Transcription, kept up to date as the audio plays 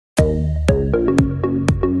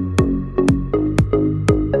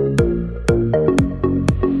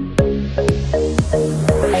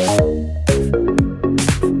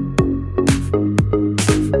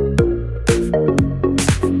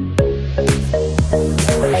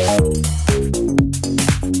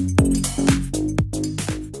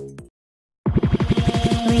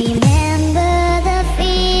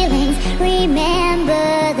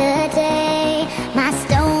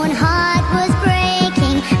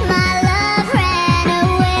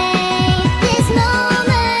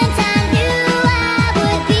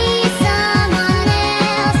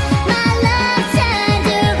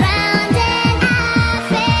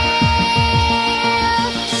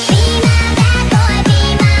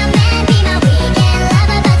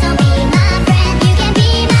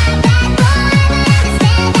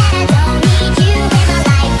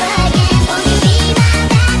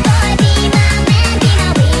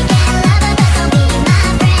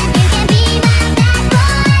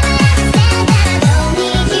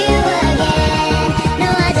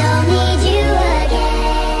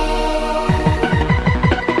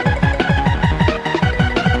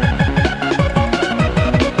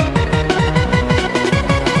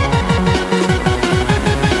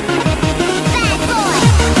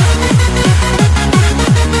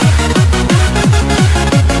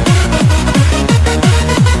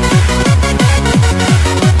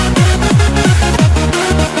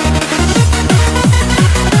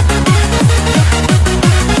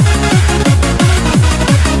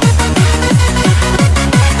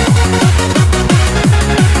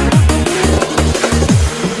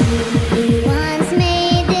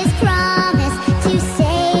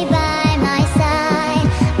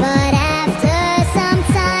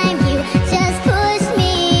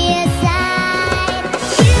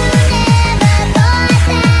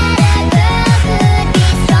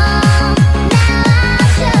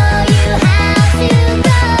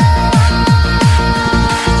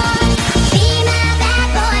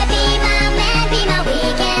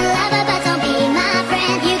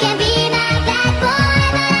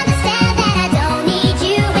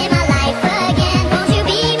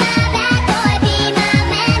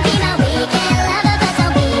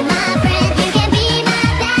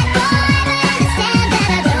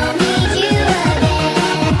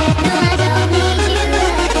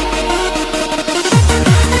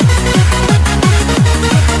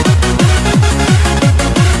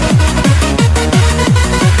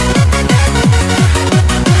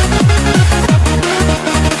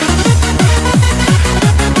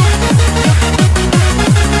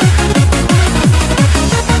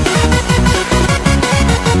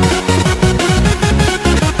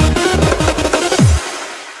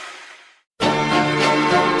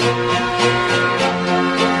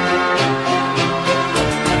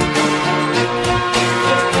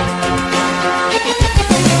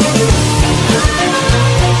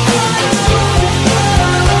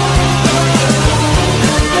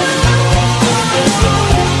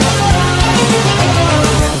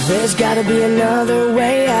gotta be another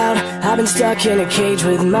way out. I've been stuck in a cage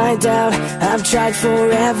with my doubt. I've tried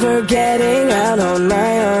forever getting out on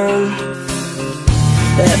my own.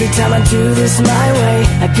 Every time I do this my way,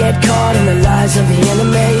 I get caught in the lies of the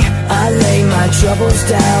enemy. I lay my troubles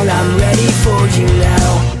down, I'm ready for you now.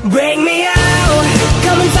 Bring me out,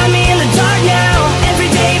 come and find me in the dark now. Every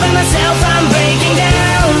day by myself I'm breaking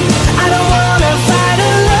down. I don't wanna fight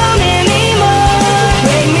alone anymore.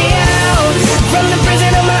 Bring me out, from the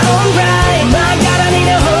prison of my own pride. My God, I need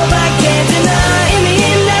a hope I can't deny. In the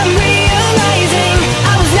end I'm realizing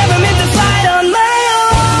I was never meant to fight on my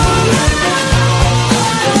own.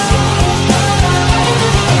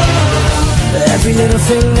 Every little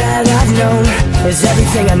thing that I've known is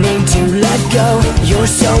everything I need to let go. You're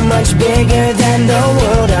so much bigger than the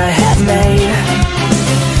world I have made.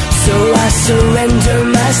 So I surrender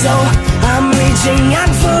my soul, I'm reaching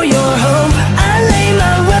out for your hope. I lay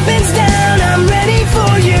my weapons down, I'm ready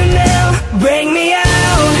for you now. Bring me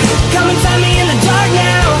out, come and find me in the dark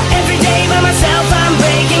now. Every day by myself I'm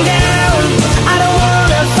breaking down. I don't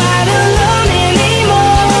wanna fight alone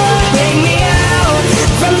anymore. Bring me out,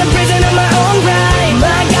 from the prison of my own pride.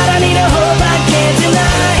 My God, I need a hope I can't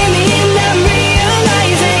deny. In the end I'm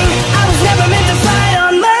realizing I was never meant to fight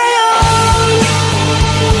on my own.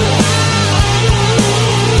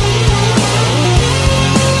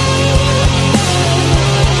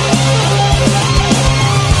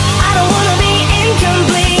 I don't wanna be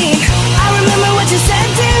incomplete. I remember what you said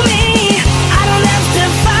to me. I don't have to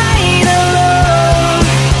fight alone.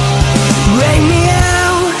 Bring me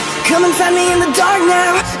out, come and find me in the dark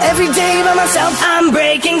now. Every day by myself I'm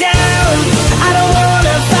breaking down. I don't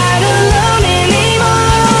wanna fight alone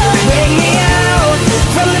anymore. Bring me out.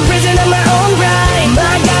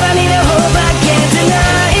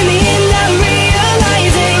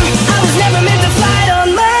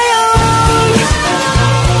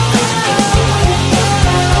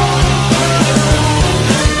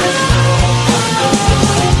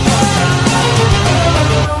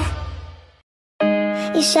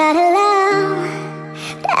 shout aloud,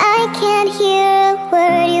 but I can't hear a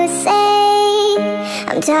word you say.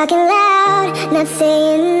 I'm talking loud, not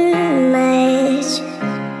saying much.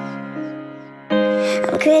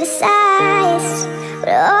 I'm criticized, but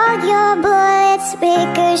all your bullets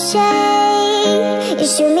ricochet. You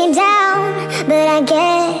shoot me down, but I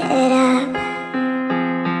get up.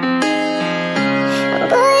 I'm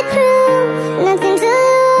bulletproof, nothing to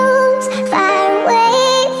lose. Fire away,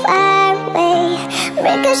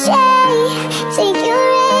 ricochet, take your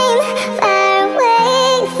aim. Fire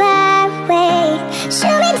away,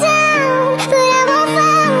 shoot me down, but I won't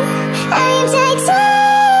fall. I am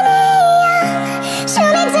titanium.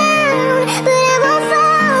 Shoot me down, but I won't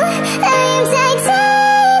fall. I am titanium.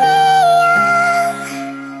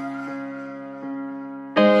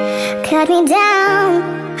 Cut me down,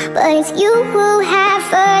 but it's you who have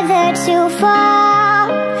further to fall.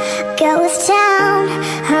 Ghost town,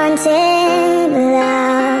 haunted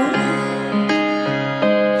love.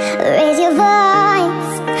 Raise your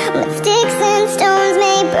voice, but sticks and stones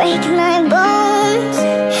may break my bones.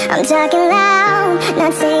 I'm talking loud,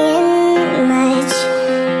 not saying